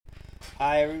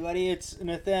Hi everybody, it's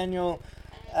Nathaniel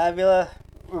Avila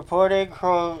reporting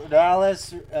from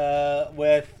Dallas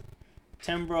with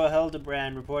Timbrel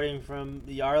Hildebrand reporting from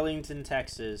Arlington,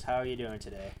 Texas. How are you doing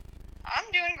today? I'm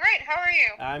doing great. How are you?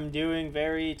 I'm doing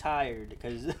very tired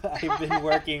because I've been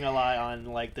working a lot on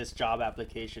this job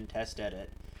application test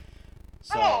edit.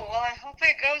 So, Oh, well, I hope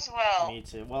it goes well. me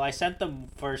too. Well, I sent them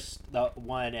first the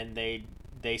one and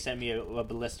they sent me a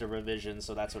list of revisions,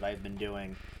 so that's what I've been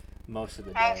doing most of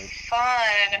the How day.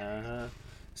 fun. Uh-huh.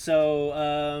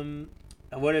 So,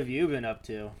 what have you been up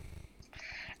to?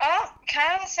 Oh,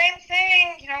 kind of the same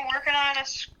thing. Working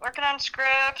on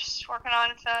scripts, working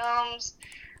on films,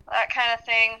 that kind of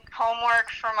thing. Homework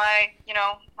for my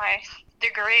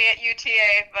degree at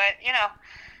UTA, but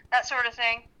that sort of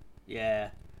thing. Yeah.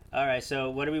 All right.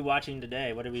 So, what are we watching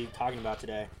today? What are we talking about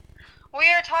today?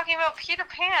 We are talking about Peter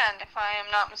Pan, if I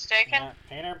am not mistaken.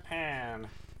 Peter Pan.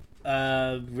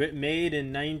 Made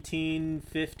in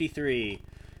 1953.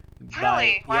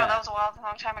 Really? Wow, that Yeah, was a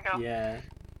long time ago. yeah.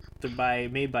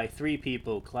 Made by three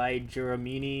people: Clyde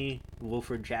Geronimi,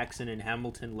 Wilfred Jackson, and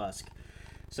Hamilton Luske.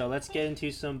 So let's get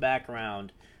into some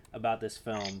background about this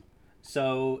film.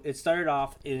 So it started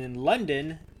off in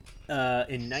London,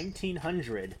 in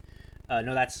 1900.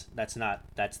 No, that's not.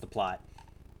 That's the plot.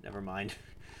 Never mind.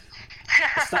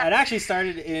 It actually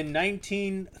started in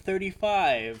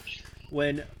 1935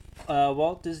 when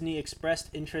Walt Disney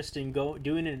expressed interest in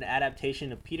doing an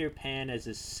adaptation of Peter Pan as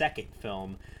his second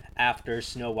film after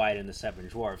Snow White and the Seven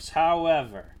Dwarfs.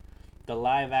 However, the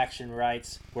live-action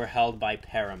rights were held by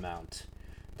Paramount.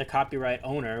 The copyright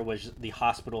owner was the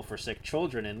Hospital for Sick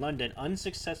Children in London,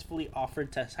 unsuccessfully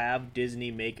offered to have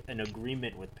Disney make an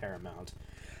agreement with Paramount.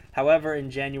 However,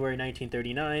 in January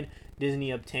 1939,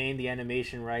 Disney obtained the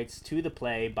animation rights to the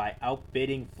play by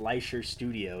outbidding Fleischer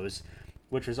Studios,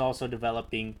 which was also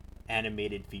developing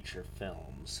animated feature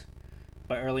films.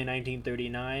 By early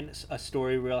 1939, a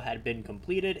story reel had been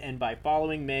completed, and by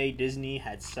following May, Disney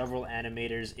had several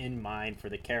animators in mind for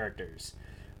the characters.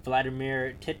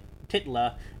 Vladimir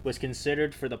Titla was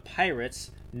considered for the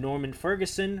Pirates, Norman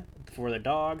Ferguson for the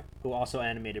dog, who also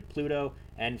animated Pluto,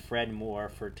 and Fred Moore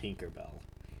for Tinkerbell.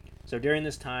 So during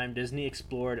this time, Disney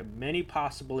explored many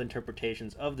possible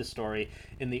interpretations of the story.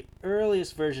 In the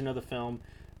earliest version of the film,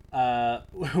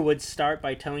 would start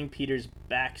by telling Peter's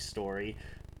backstory,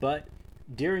 but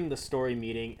during the story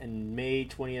meeting in May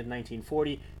 20th,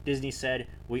 1940, Disney said,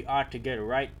 "We ought to get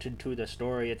right to the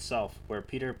story itself, where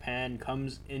Peter Pan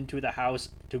comes into the house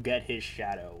to get his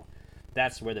shadow."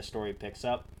 That's where the story picks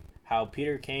up. How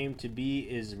Peter came to be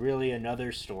is really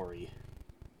another story.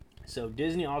 So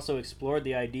Disney also explored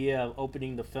the idea of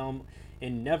opening the film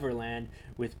in Neverland,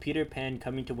 with Peter Pan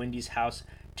coming to Wendy's house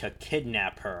to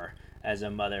kidnap her as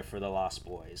a mother for the Lost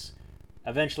Boys.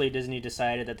 Eventually, Disney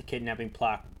decided that the kidnapping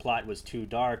plot was too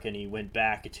dark, and he went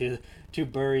back to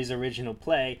Burry's original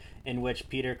play, in which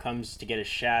Peter comes to get his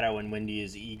shadow and Wendy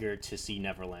is eager to see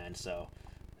Neverland. So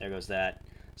there goes that.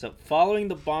 So, following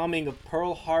the bombing of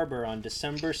Pearl Harbor on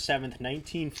December 7th,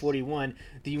 1941,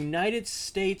 the United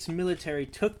States military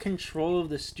took control of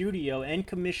the studio and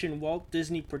commissioned Walt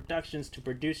Disney Productions to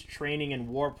produce training and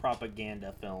war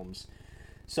propaganda films.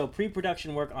 So,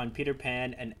 pre-production work on Peter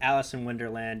Pan and Alice in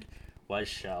Wonderland was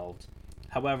shelved.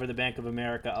 However, the Bank of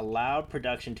America allowed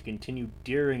production to continue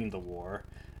during the war.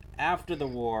 After the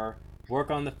war,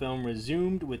 work on the film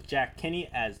resumed with Jack Kinney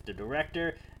as the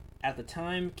director. At the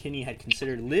time, Kinney had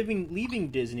considered leaving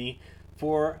Disney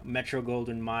for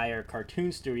Metro-Goldwyn-Mayer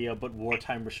Cartoon Studio, but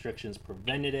wartime restrictions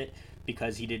prevented it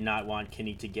because he did not want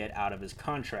Kinney to get out of his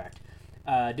contract.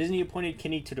 Disney appointed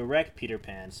Kinney to direct Peter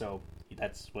Pan, so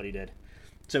that's what he did.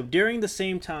 So during the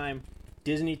same time,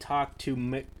 Disney talked to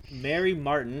Mary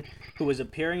Martin, who was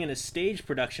appearing in a stage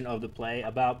production of the play,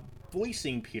 about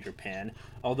voicing Peter Pan,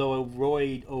 although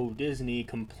Roy O. Disney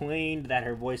complained that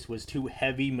her voice was too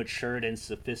heavy, matured, and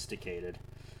sophisticated.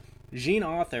 Jean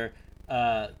Arthur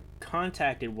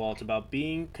contacted Walt about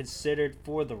being considered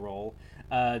for the role.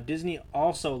 Disney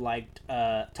also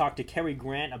talked to Cary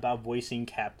Grant about voicing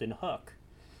Captain Hook.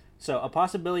 So, a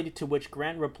possibility to which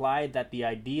Grant replied that the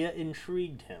idea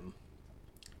intrigued him.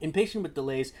 Impatient with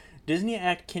delays, Disney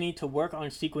asked Kinney to work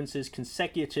on sequences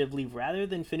consecutively rather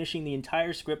than finishing the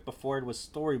entire script before it was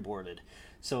storyboarded,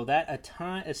 so that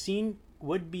a scene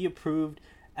would be approved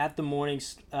at the morning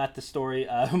story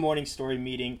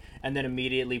meeting and then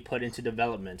immediately put into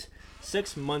development.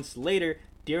 6 months later,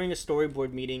 during a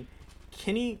storyboard meeting,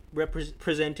 Kinney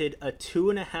presented a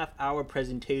 2.5-hour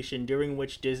presentation during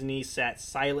which Disney sat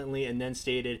silently and then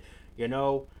stated,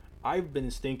 "I've been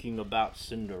thinking about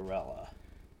Cinderella."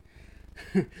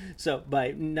 So by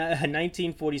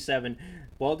 1947,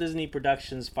 Walt Disney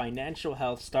Productions' financial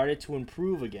health started to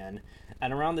improve again,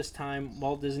 and around this time,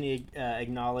 Walt Disney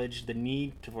acknowledged the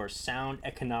need for sound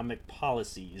economic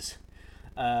policies,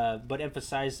 but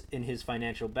emphasized in his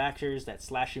financial backers that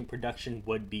slashing production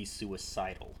would be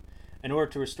suicidal. In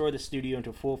order to restore the studio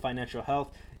into full financial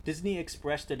health, Disney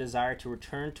expressed a desire to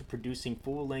return to producing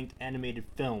full-length animated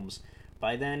films.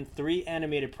 By then, 3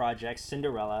 animated projects,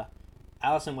 Cinderella,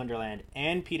 Alice in Wonderland,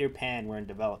 and Peter Pan, were in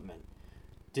development.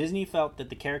 Disney felt that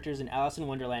the characters in Alice in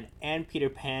Wonderland and Peter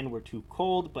Pan were too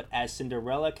cold, but as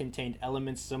Cinderella contained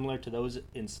elements similar to those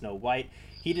in Snow White,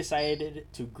 he decided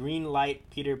to green-light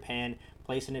Peter Pan,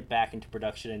 placing it back into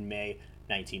production in May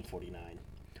 1949.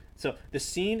 So the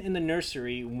scene in the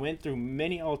nursery went through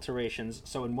many alterations.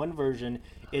 So in one version,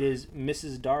 it is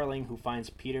Mrs. Darling who finds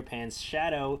Peter Pan's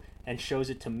shadow and shows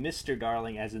it to Mr.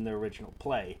 Darling as in the original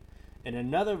play. In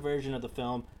another version of the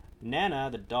film, Nana,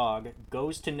 the dog,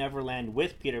 goes to Neverland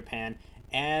with Peter Pan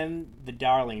and the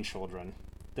Darling children,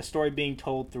 the story being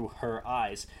told through her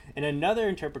eyes. In another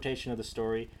interpretation of the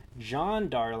story, John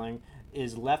Darling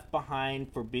is left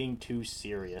behind for being too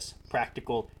serious,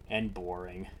 practical, and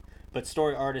boring. But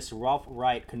story artist Ralph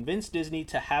Wright convinced Disney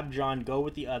to have John go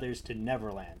with the others to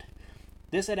Neverland.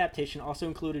 This adaptation also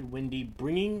included Wendy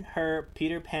bringing her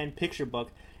Peter Pan picture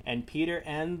book and Peter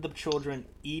and the children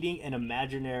eating an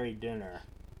imaginary dinner.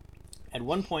 At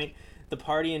one point, the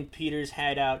party in Peter's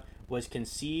hideout was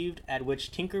conceived, at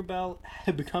which Tinkerbell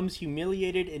becomes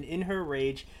humiliated and in her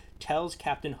rage tells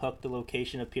Captain Hook the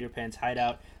location of Peter Pan's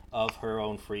hideout of her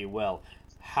own free will.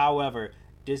 However,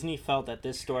 Disney felt that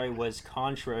this story was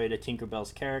contrary to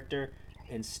Tinkerbell's character.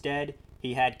 Instead,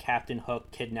 he had Captain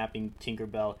Hook kidnapping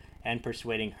Tinkerbell and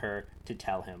persuading her to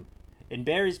tell him. In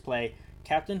Barry's play,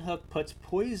 Captain Hook puts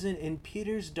poison in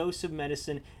Peter's dose of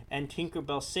medicine, and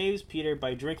Tinkerbell saves Peter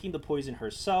by drinking the poison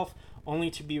herself,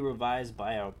 only to be revised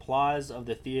by applause of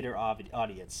the theater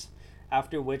audience.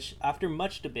 After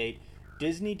much debate,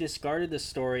 Disney discarded the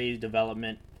story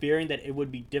development, fearing that it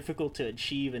would be difficult to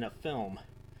achieve in a film.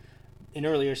 In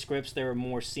earlier scripts, there were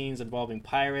more scenes involving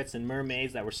pirates and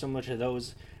mermaids that were similar to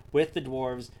those with the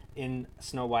dwarves in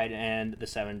Snow White and the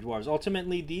Seven Dwarfs.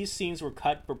 Ultimately, these scenes were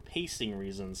cut for pacing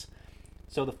reasons.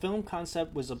 So the film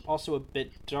concept was also a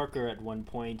bit darker at one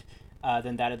point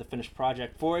than that of the finished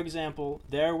project. For example,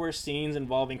 there were scenes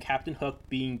involving Captain Hook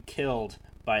being killed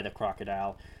by the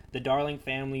crocodile, the Darling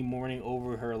family mourning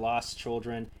over her lost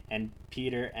children, and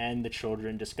Peter and the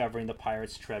children discovering the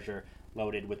pirates' treasure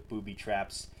loaded with booby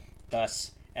traps,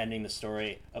 thus ending the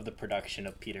story of the production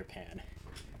of Peter Pan.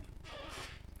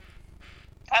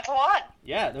 That's a lot.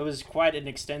 Yeah, there was quite an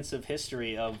extensive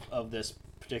history of this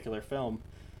particular film.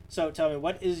 So tell me,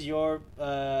 what is your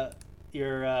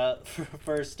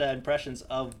first impressions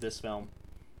of this film?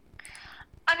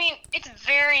 I mean, it's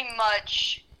very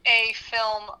much a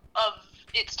film of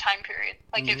its time period.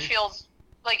 Like, It feels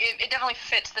like it definitely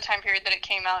fits the time period that it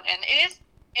came out in. It is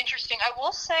interesting. I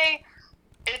will say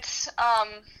it's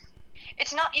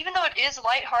not, even though it is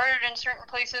lighthearted in certain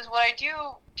places, what I do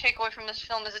take away from this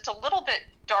film is it's a little bit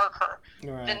darker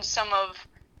than some of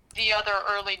the other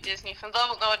early Disney films,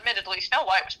 though admittedly Snow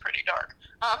White was pretty dark.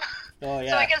 So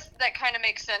I guess that kind of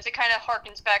makes sense. It kind of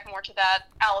harkens back more to that.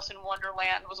 Alice in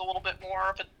Wonderland was a little bit more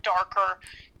of a darker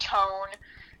tone.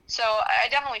 So I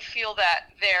definitely feel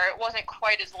that there. It wasn't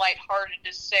quite as lighthearted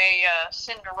as, say,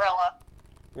 Cinderella.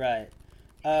 Right.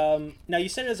 Now, you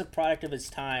said it was a product of its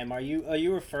time. Are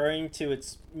you referring to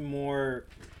its more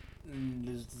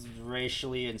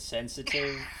racially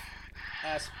insensitive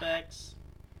aspects?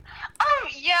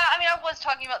 Yeah, I mean, I was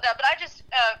talking about that, but I just,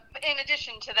 in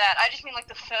addition to that, I just mean like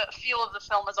the feel of the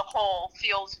film as a whole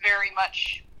feels very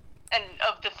much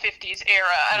of the 50s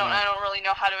era. I don't really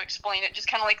know how to explain it. Just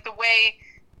kind of like the way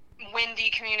Wendy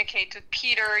communicates with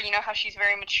Peter, you know, how she's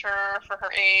very mature for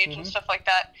her age and stuff like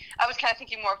that. I was kind of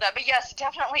thinking more of that, but yes,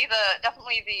 definitely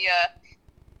the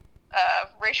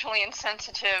racially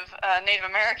insensitive Native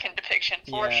American depiction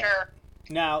for sure.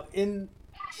 Now, in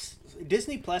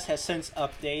Disney Plus has since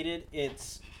updated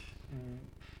its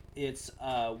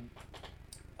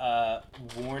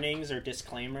warnings or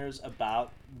disclaimers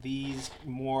about these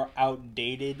more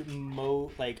outdated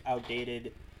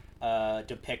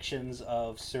depictions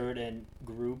of certain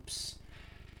groups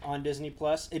on Disney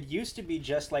Plus. It used to be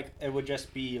just like it would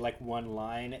just be like one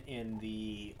line in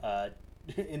the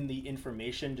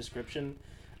information description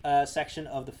section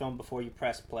of the film before you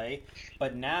press play,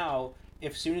 but now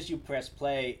if soon as you press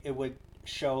play, it would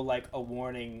show like a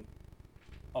warning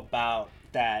about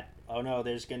that. Oh no,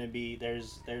 there's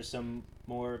some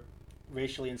more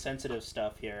racially insensitive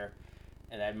stuff here,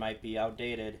 and that might be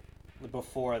outdated.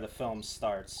 before the film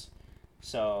starts.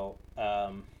 So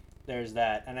there's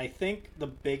that, and I think the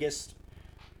biggest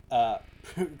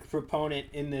proponent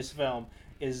in this film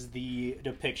is the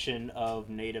depiction of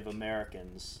Native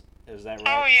Americans. Is that right?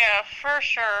 Oh yeah, for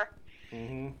sure.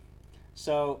 Mm-hmm.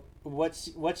 So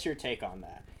what's your take on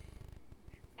that?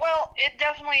 Well, it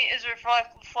definitely is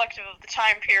reflective of the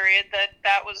time period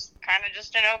that was kind of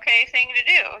just an okay thing to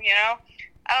do, you know?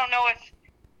 I don't know if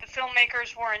the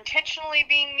filmmakers were intentionally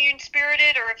being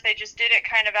mean-spirited or if they just did it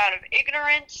kind of out of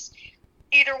ignorance.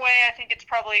 Either way, I think it's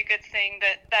probably a good thing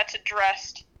that that's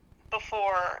addressed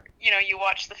before, you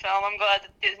watch the film. I'm glad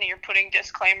that Disney are putting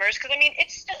disclaimers, because, I mean,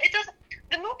 it doesn't,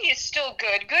 the movie is still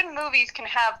good. Good movies can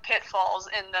have pitfalls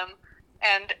in them.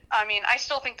 And, I mean, I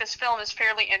still think this film is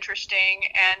fairly interesting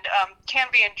and can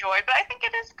be enjoyed. But I think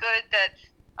it is good that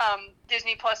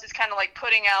Disney Plus is kind of like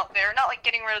putting out there, not like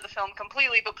getting rid of the film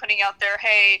completely, but putting out there,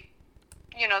 hey,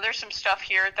 there's some stuff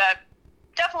here that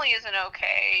definitely isn't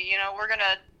okay. We're going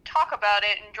to talk about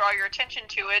it and draw your attention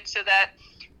to it so that,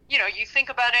 you think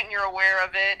about it and you're aware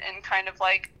of it and kind of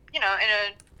like, in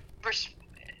a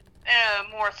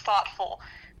more thoughtful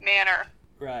manner.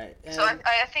 Right. And so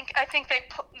I think they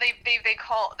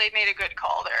made a good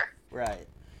call there. Right.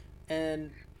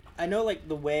 And I know like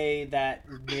the way that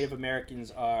Native Americans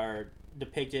are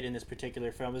depicted in this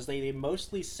particular film is they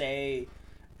mostly say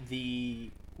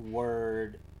the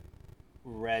word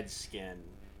redskin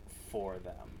for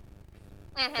them.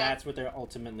 Mm-hmm. That's what they're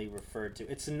ultimately referred to.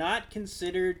 It's not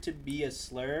considered to be a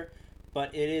slur,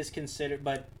 but it is considered.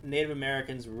 But Native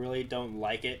Americans really don't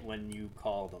like it when you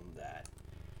call them that.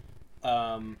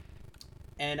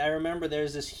 And I remember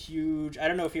there's this huge, I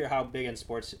don't know how big in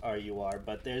sports you are,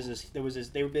 but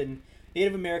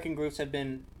Native American groups have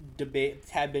been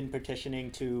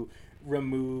petitioning to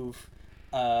remove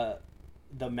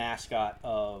the mascot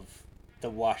of the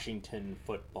Washington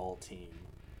football team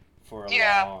for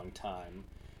a long time.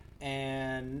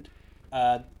 And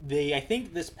I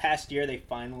think this past year they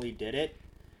finally did it.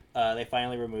 They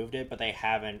finally removed it, but they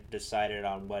haven't decided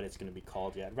on what it's going to be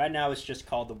called yet. Right now, it's just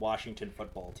called the Washington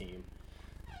football team.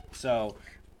 So,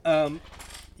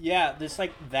 there's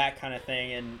like that kind of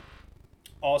thing. And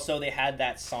also, they had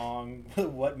that song,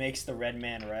 What Makes the Red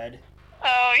Man Red?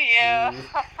 Oh, yeah.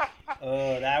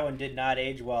 Oh, that one did not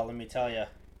age well, let me tell you.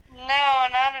 No,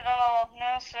 not at all.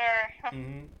 No, sir.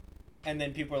 Mm-hmm. And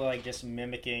then people are like just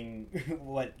mimicking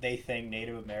what they think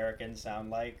Native Americans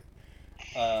sound like.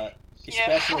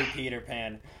 Especially Peter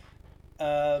Pan.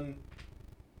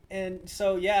 And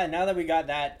so, now that we got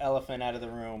that elephant out of the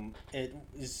room,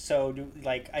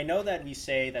 I know that we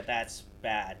say that that's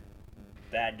bad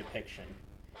depiction,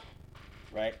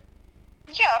 right?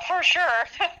 Yeah, for sure.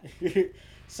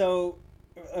 So,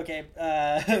 okay,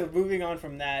 moving on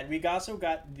from that, we also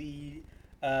got the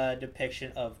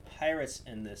depiction of pirates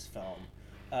in this film.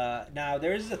 Now,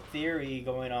 there's a theory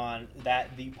going on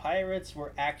that the pirates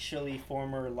were actually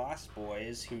former Lost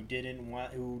Boys who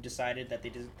decided that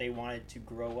they wanted to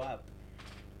grow up,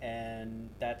 and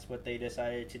that's what they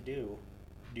decided to do.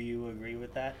 Do you agree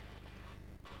with that?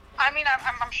 I mean,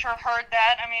 I'm sure I've heard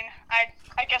that. I mean,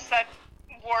 I guess that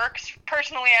works.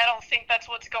 Personally, I don't think that's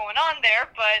what's going on there,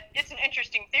 but it's an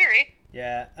interesting theory.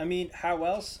 Yeah, I mean, how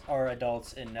else are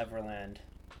adults in Neverland?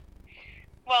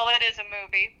 Well, it is a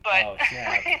movie, but oh,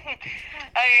 yeah.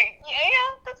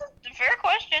 That's a fair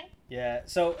question. Yeah.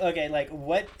 So, okay, like,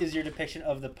 what is your depiction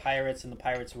of the pirates and the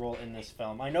pirates' role in this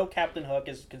film? I know Captain Hook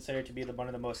is considered to be one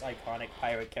of the most iconic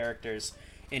pirate characters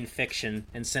in fiction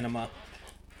and cinema.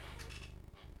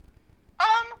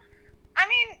 I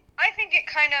mean, I think it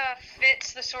kind of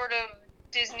fits the sort of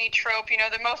Disney trope.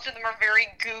 That most of them are very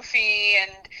goofy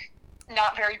and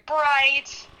not very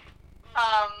bright.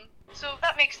 So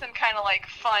that makes them kind of like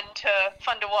fun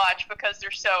to watch because they're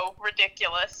so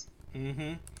ridiculous.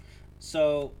 Mm-hmm.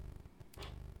 So,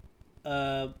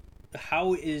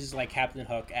 how is like Captain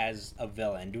Hook as a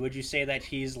villain? Would you say that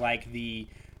he's like the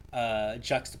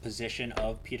juxtaposition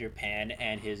of Peter Pan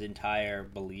and his entire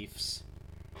beliefs?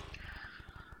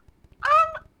 I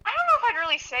don't know if I'd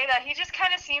really say that. He just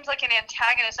kind of seems like an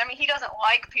antagonist. I mean, he doesn't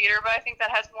like Peter, but I think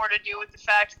that has more to do with the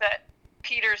fact that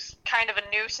Peter's kind of a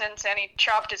nuisance and he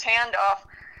chopped his hand off.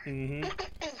 Mm-hmm.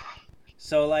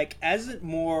 So, like, as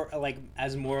more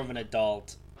of an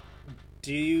adult,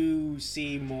 do you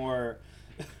see more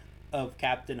of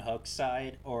Captain Hook's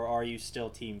side, or are you still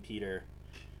Team Peter?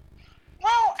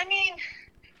 Well, I mean,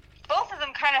 both of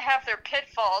them kind of have their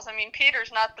pitfalls. I mean,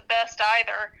 Peter's not the best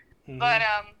either, mm-hmm. but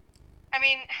I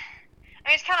mean,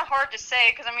 it's kind of hard to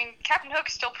say because I mean, Captain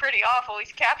Hook's still pretty awful.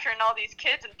 He's capturing all these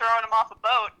kids and throwing them off a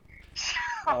boat. So,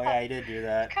 oh yeah, he did do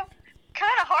that.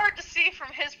 kind of hard to see from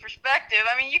his perspective.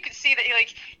 I mean, you can see that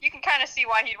you can kind of see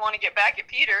why he'd want to get back at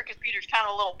Peter, because Peter's kind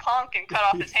of a little punk and cut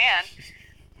off his hand.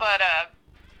 But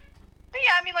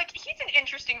yeah, I mean, like, he's an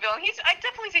interesting villain. I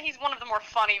definitely think he's one of the more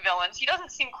funny villains. He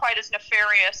doesn't seem quite as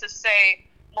nefarious as, say,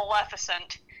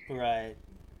 Maleficent. Right.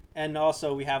 And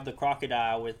also we have the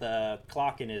crocodile with a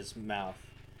clock in his mouth.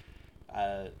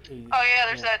 Oh yeah,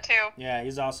 there's that too. Yeah,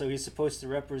 he's supposed to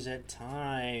represent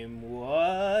time.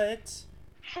 What?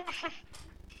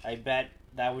 I bet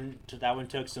that one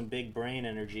took some big brain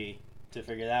energy to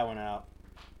figure that one out.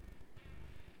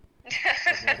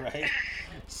 Right?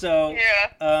 So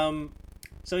yeah.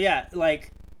 So yeah,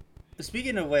 like,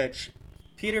 speaking of which,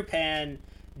 Peter Pan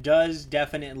does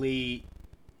definitely,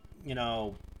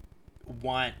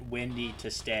 want Wendy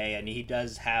to stay, and he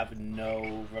does have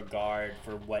no regard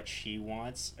for what she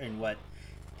wants and what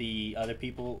the other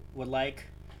people would like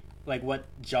what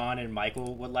John and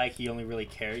Michael would like. He only really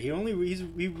cares. He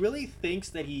really thinks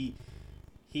that he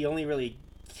only really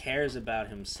cares about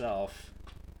himself.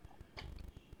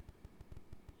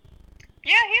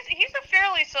 Yeah, he's a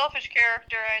fairly selfish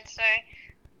character, I'd say.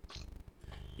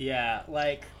 Yeah,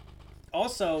 like,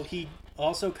 also he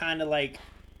also kind of like.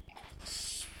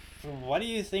 What do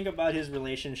you think about his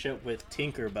relationship with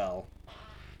Tinkerbell?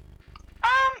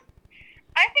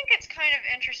 I think it's kind of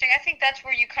interesting. I think that's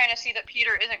where you kind of see that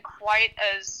Peter isn't quite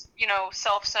as,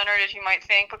 self-centered as you might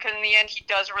think, because in the end he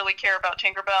does really care about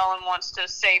Tinkerbell and wants to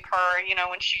save her,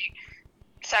 when she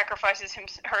sacrifices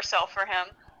herself for him.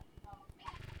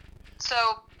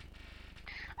 So,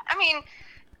 I mean,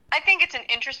 I think it's an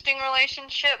interesting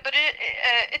relationship, but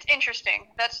it's interesting.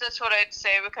 That's what I'd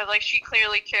say, because, like, she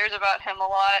clearly cares about him a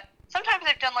lot. Sometimes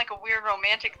they've done, like, a weird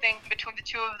romantic thing between the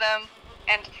two of them,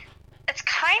 and it's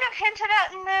kind of hinted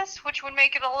at in this, which would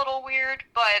make it a little weird,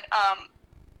 but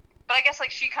I guess,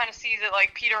 like, she kind of sees it,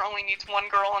 like, Peter only needs one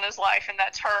girl in his life, and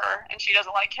that's her, and she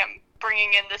doesn't like him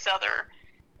bringing in this other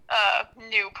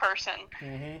new person.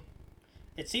 Mm-hmm.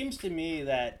 It seems to me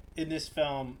that in this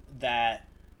film that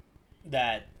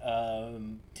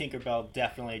Tinkerbell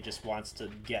definitely just wants to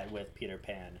get with Peter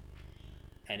Pan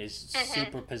and is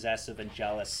super possessive and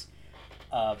jealous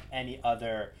of any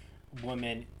other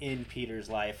woman in Peter's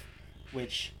life,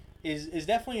 which is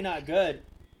definitely not good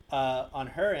on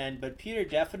her end, but Peter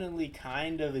definitely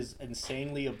kind of is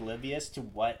insanely oblivious to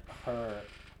what her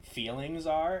feelings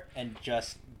are and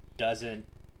just doesn't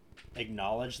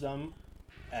acknowledge them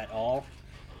at all.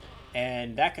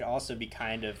 And that could also be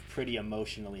kind of pretty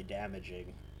emotionally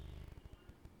damaging.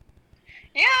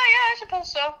 Yeah, I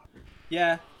suppose so.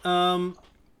 Yeah.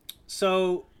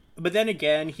 So, but then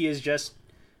again, he is just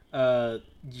a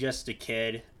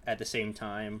kid at the same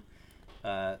time.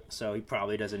 So he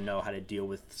probably doesn't know how to deal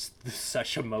with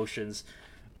such emotions.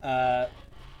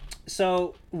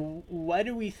 So what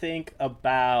do we think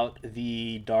about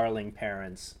the darling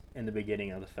parents in the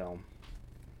beginning of the film?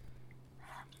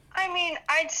 I mean,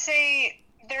 I'd say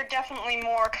they're definitely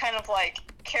more kind of like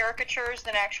caricatures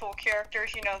than actual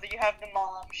characters. That you have the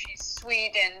mom, she's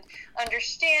sweet and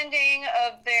understanding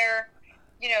of their,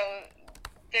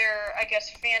 I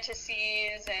guess,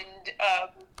 fantasies and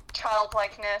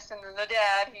childlikeness, and then the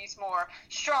dad, he's more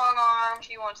strong-armed.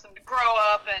 He wants them to grow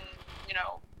up and,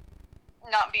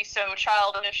 not be so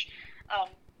childish.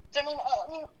 They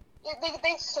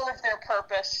serve their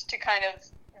purpose to kind of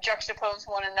juxtapose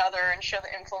one another and show the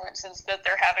influences that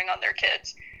they're having on their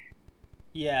kids.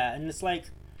 Yeah, and it's like,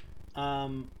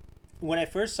 when I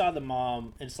first saw the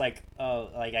mom, it's like, oh,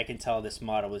 like, I can tell this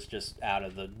model was just out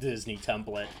of the Disney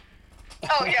template.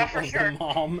 Oh yeah, for sure. The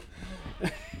mom,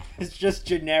 it's just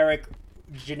generic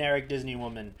Disney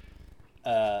woman,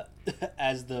 as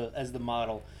the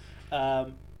model,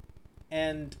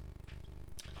 and.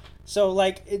 So,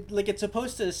 it's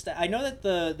supposed to. I know that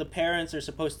the parents are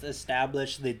supposed to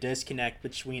establish the disconnect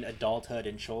between adulthood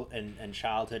and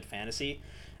childhood fantasy,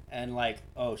 and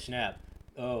oh snap,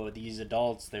 oh, these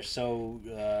adults, they're so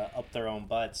up their own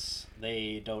butts,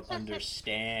 they don't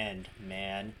understand,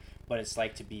 man, what it's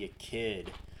like to be a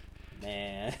kid,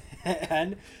 man.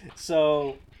 And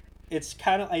so it's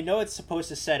kind of, I know it's supposed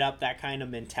to set up that kind of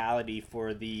mentality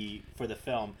for the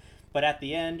film, but at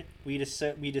the end we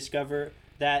discover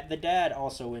that the dad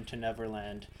also went to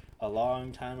Neverland a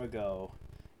long time ago.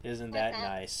 Isn't that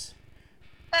nice?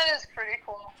 That is pretty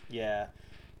cool. Yeah.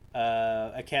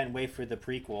 I can't wait for the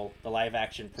prequel, the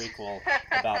live-action prequel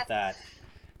about that.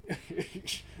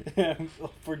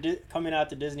 Coming out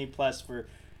to Disney Plus for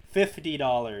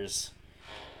 $50.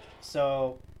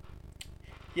 So,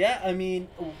 yeah, I mean,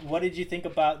 what did you think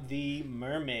about the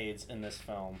mermaids in this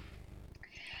film?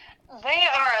 They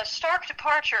are a stark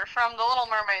departure from The Little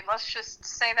Mermaid. Let's just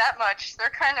say that much. They're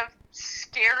kind of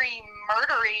scary,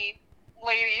 murdery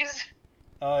ladies.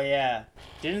 Oh yeah,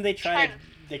 didn't they try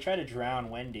to drown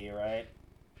Wendy, right?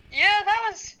 Yeah, that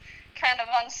was kind of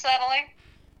unsettling.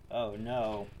 Oh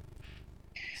no.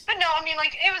 But no, I mean,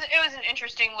 like, it was an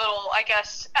interesting little, I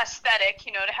guess, aesthetic,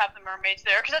 you know, to have the mermaids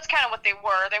there, because that's kind of what they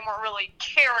were. They weren't really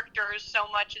characters so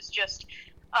much as just,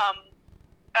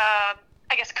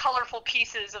 I guess, colorful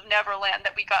pieces of Neverland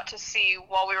that we got to see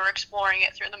while we were exploring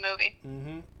it through the movie.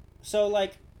 Mm-hmm. So,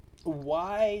 like,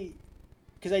 why...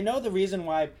 Because I know the reason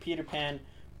why Peter Pan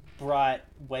brought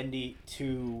Wendy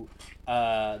to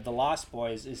the Lost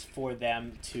Boys is for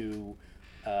them to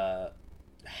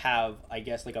have, I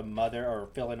guess, like a mother or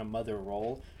fill in a mother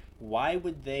role. Why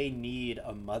would they need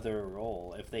a mother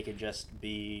role if they could just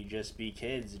be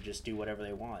kids and just do whatever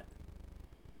they want?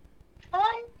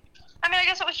 I mean, I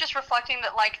guess it was just reflecting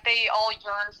that, like, they all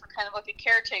yearned for kind of like a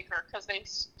caretaker because they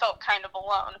felt kind of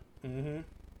alone. Mm-hmm.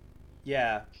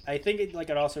 Yeah, I think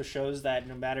it also shows that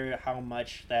no matter how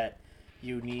much that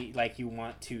you need, like, you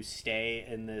want to stay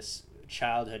in this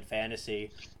childhood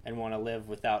fantasy and want to live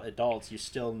without adults, you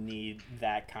still need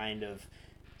that kind of,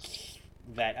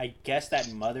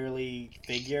 that motherly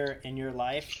figure in your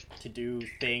life to do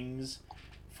things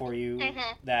for you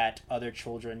that other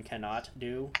children cannot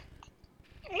do.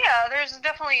 Yeah, there's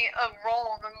definitely a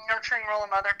role, the nurturing role a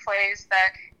mother plays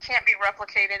that can't be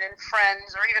replicated in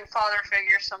friends or even father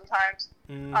figures sometimes.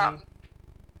 Mm-hmm.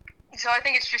 So I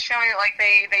think it's just showing that, like,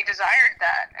 they desired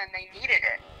that and they needed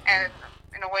it, and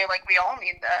in a way, like, we all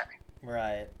need that.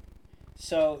 Right.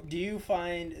 So, do you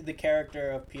find the character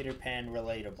of Peter Pan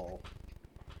relatable?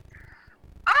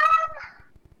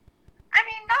 I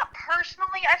mean, not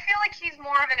personally. I feel like he's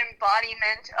more of an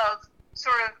embodiment of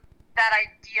sort of that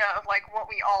idea of, like, what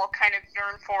we all kind of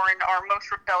yearn for in our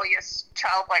most rebellious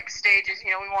childlike stages.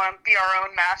 You know, we want to be our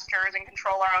own masters and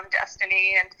control our own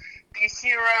destiny and be a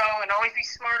hero and always be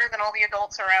smarter than all the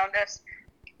adults around us.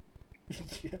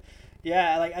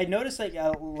 Yeah, like, I noticed,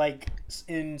 like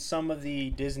in some of the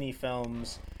Disney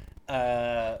films,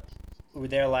 where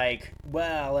they're like,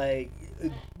 wow, like,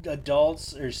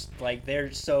 adults are, like,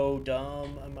 they're so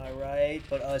dumb, am I right?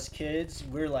 But us kids,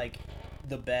 we're, like,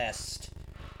 the best.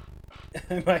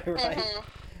 Am I right? Mm-hmm.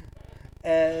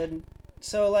 And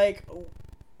so, like,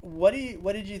 what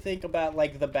did you think about,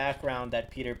 like, the background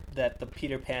that the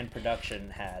Peter Pan production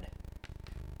had?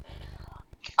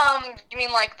 You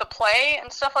mean like the play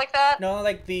and stuff like that? No,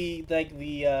 like the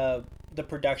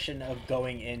production of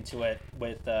going into it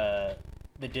with the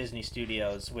Disney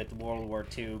Studios with World War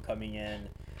II coming in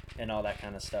and all that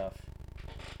kind of stuff.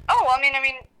 Oh, I mean,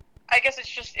 I guess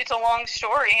it's a long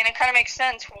story, and it kind of makes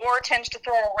sense. War tends to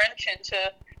throw a wrench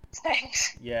into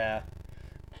things. Yeah.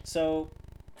 So,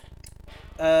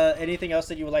 anything else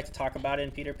that you would like to talk about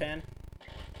in Peter Pan?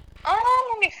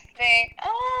 Let me think.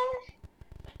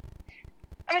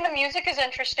 I mean, the music is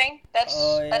interesting. That's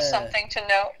something to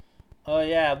note. Oh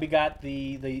yeah, we got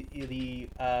the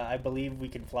I Believe We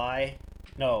Can Fly.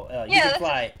 No, You Can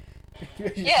Fly.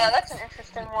 Yeah, that's an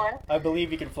interesting one. I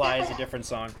Believe You Can Fly is a different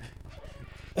song.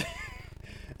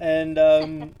 And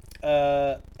the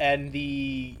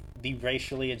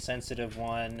racially insensitive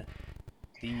one.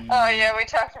 Oh yeah, we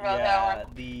talked about that one.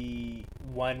 The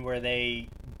one where they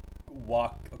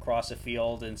walk across a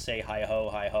field and say hi ho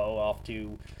off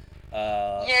to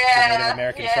the Native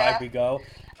American tribe we go.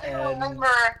 And I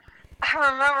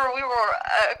remember we were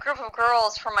a group of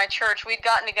girls from my church. We'd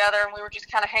gotten together and we were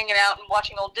just kind of hanging out and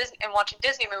watching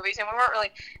Disney movies, and we weren't really,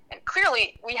 and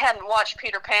clearly we hadn't watched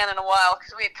Peter Pan in a while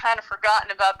because we had kind of forgotten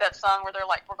about that song where they're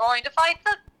like, we're going to fight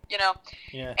the, you know.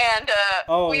 Yeah. And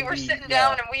we were sitting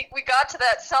down and we got to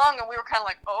that song and we were kind of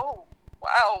like, oh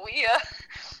wow, we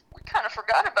kind of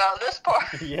forgot about this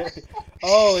part. Yeah.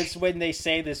 Oh, it's when they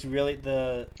say this really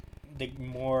the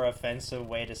more offensive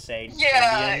way to say Indian.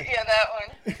 Yeah, that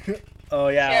one. Oh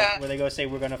yeah, where they go say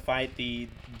we're gonna fight the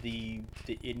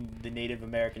Native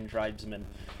American tribesmen.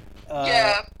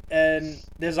 And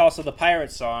there's also the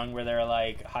pirate song where they're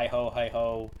like, hi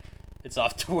ho, it's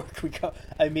off to work we go.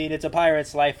 I mean, it's a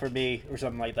pirate's life for me, or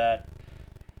something like that.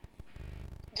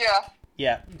 Yeah.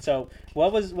 Yeah. So,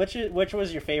 which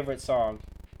was your favorite song?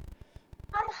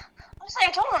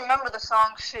 I don't remember the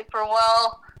song super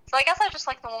well. So I guess I just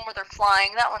like the one where they're flying.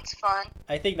 That one's fun.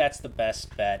 I think that's the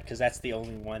best bet, because that's the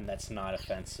only one that's not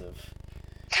offensive.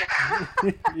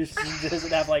 It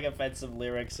doesn't have, like, offensive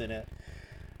lyrics in it.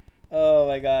 Oh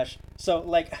my gosh. So,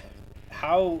 like,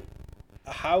 how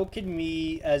can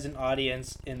we, as an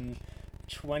audience in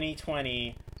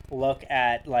 2020, look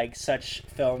at, like, such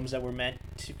films that were meant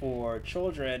for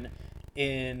children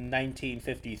in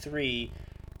 1953,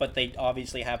 but they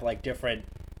obviously have like different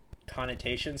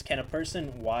connotations. Can a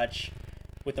person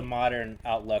with a modern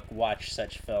outlook watch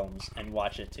such films and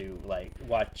watch it to like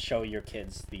show your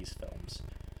kids these films?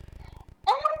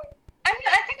 I mean,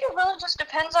 I think it really just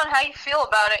depends on how you feel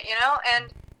about it,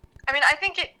 and I mean, I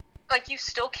think it, like, you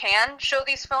still can show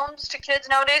these films to kids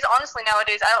nowadays. Honestly,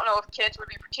 nowadays, I don't know if kids would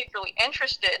be particularly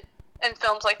interested in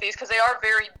films like these because they are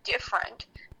very different.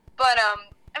 But,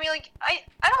 I mean, like, I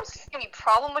don't see any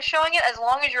problem with showing it as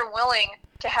long as you're willing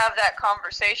to have that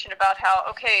conversation about how,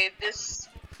 okay, this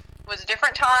was a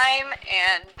different time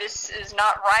and this is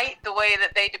not right the way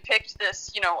that they depict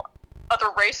this, other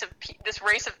race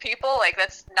of people. Like,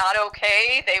 that's not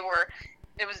okay.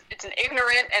 It's an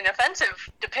ignorant and offensive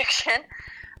depiction.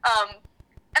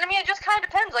 And I mean, it just kind of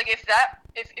depends. Like,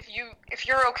 if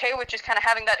you're okay with just kind of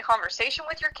having that conversation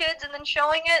with your kids and then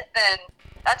showing it, then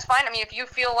that's fine. I mean, if you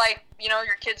feel like,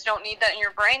 your kids don't need that in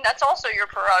your brain, that's also your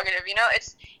prerogative.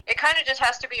 It kind of just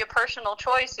has to be a personal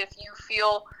choice if you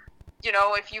feel,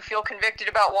 convicted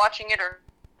about watching it, or,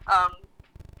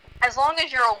 as long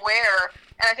as you're aware.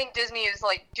 And I think Disney is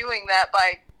like doing that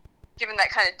by giving that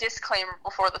kind of disclaimer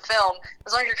before the film.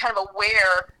 As long as you're kind of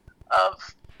aware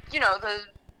of,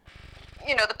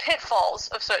 the pitfalls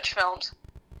of such films.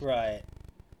 Right.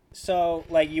 So,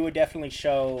 like, you would definitely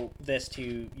show this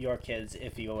to your kids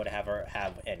if you would have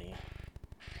any.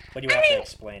 But you have to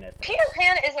explain it. Peter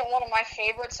Pan isn't one of my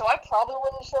favorites, so I probably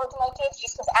wouldn't show it to my kids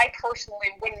just because I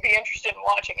personally wouldn't be interested in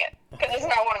watching it. Because it's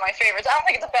not one of my favorites. I don't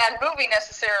think it's a bad movie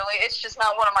necessarily. It's just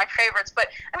not one of my favorites. But,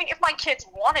 I mean, if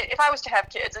I was to have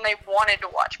kids and they wanted to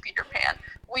watch Peter Pan,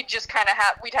 we'd just kind of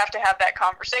we'd have to have that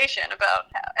conversation about,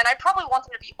 and I'd probably want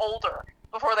them to be older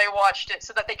before they watched it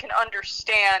so that they can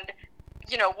understand,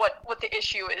 what the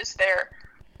issue is there.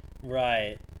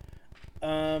 Right.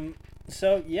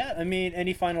 So, yeah, I mean,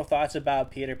 any final thoughts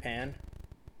about Peter Pan?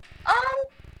 I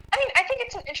mean, I think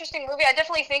it's an interesting movie. I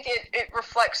definitely think it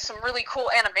reflects some really cool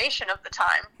animation of the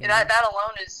time. Mm-hmm. That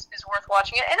alone is worth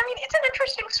watching it. And, I mean, it's an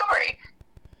interesting story.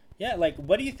 Yeah, like,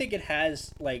 what do you think it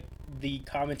has, like, the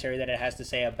commentary that it has to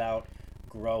say about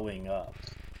growing up?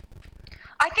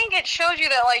 I think it shows you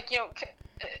that, like,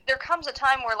 there comes a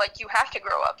time where, like, you have to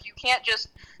grow up. You can't just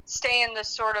stay in this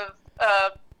sort of,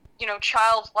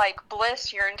 childlike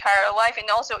bliss your entire life. And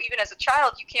also, even as a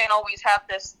child, you can't always have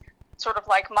this sort of,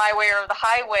 like, my way or the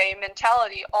highway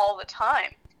mentality all the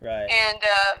time. Right. And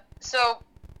so,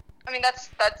 I mean, that's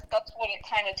what it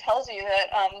kind of tells you,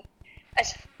 that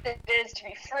as it is to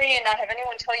be free and not have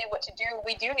anyone tell you what to do,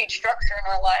 we do need structure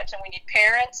in our lives, and we need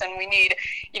parents, and we need,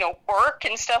 work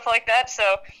and stuff like that. So,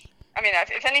 I mean,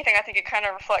 if anything, I think it kind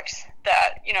of reflects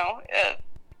that,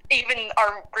 even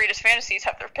our greatest fantasies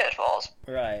have their pitfalls.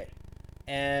 Right.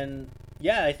 And,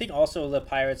 yeah, I think also the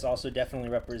pirates also definitely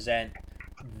represent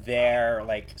their,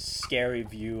 like, scary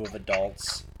view of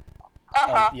adults.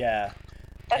 Uh-huh. Yeah.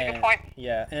 That's a good point.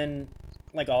 Yeah, and,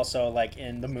 like, also, like,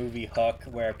 in the movie Hook,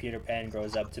 where Peter Pan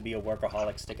grows up to be a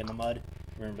workaholic stick in the mud.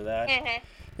 Remember that?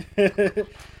 Mm-hmm.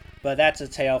 But that's a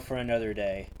tale for another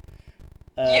day.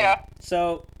 Yeah.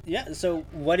 So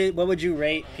what would you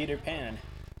rate Peter Pan?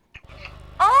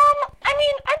 I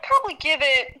mean, I'd probably give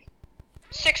it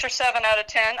 6 or 7 out of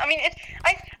 10. I mean,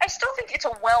 I still think it's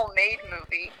a well-made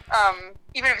movie.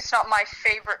 Even if it's not my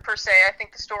favorite per se, I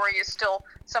think the story is still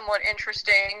somewhat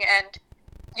interesting, and,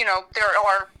 there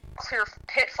are clear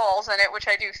pitfalls in it, which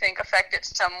I do think affect it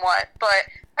somewhat. But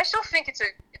I still think it's a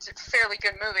fairly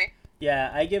good movie. Yeah,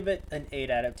 I give it an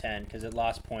 8 out of 10 because it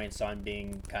lost points on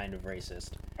being kind of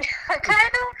racist.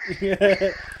 Kind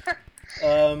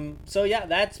of. So yeah,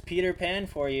 that's Peter Pan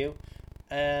for you.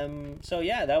 So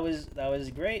yeah, that was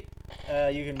great.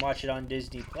 You can watch it on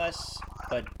Disney Plus,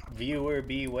 but viewer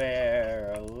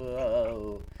beware.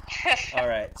 Whoa. All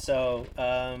right, so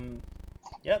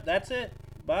yep, that's it.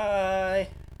 Bye.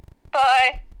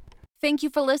 Bye. Thank you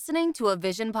for listening to a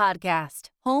Vision podcast,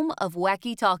 home of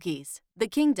wacky talkies, The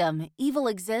Kingdom, Evil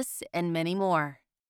Exists, and many more.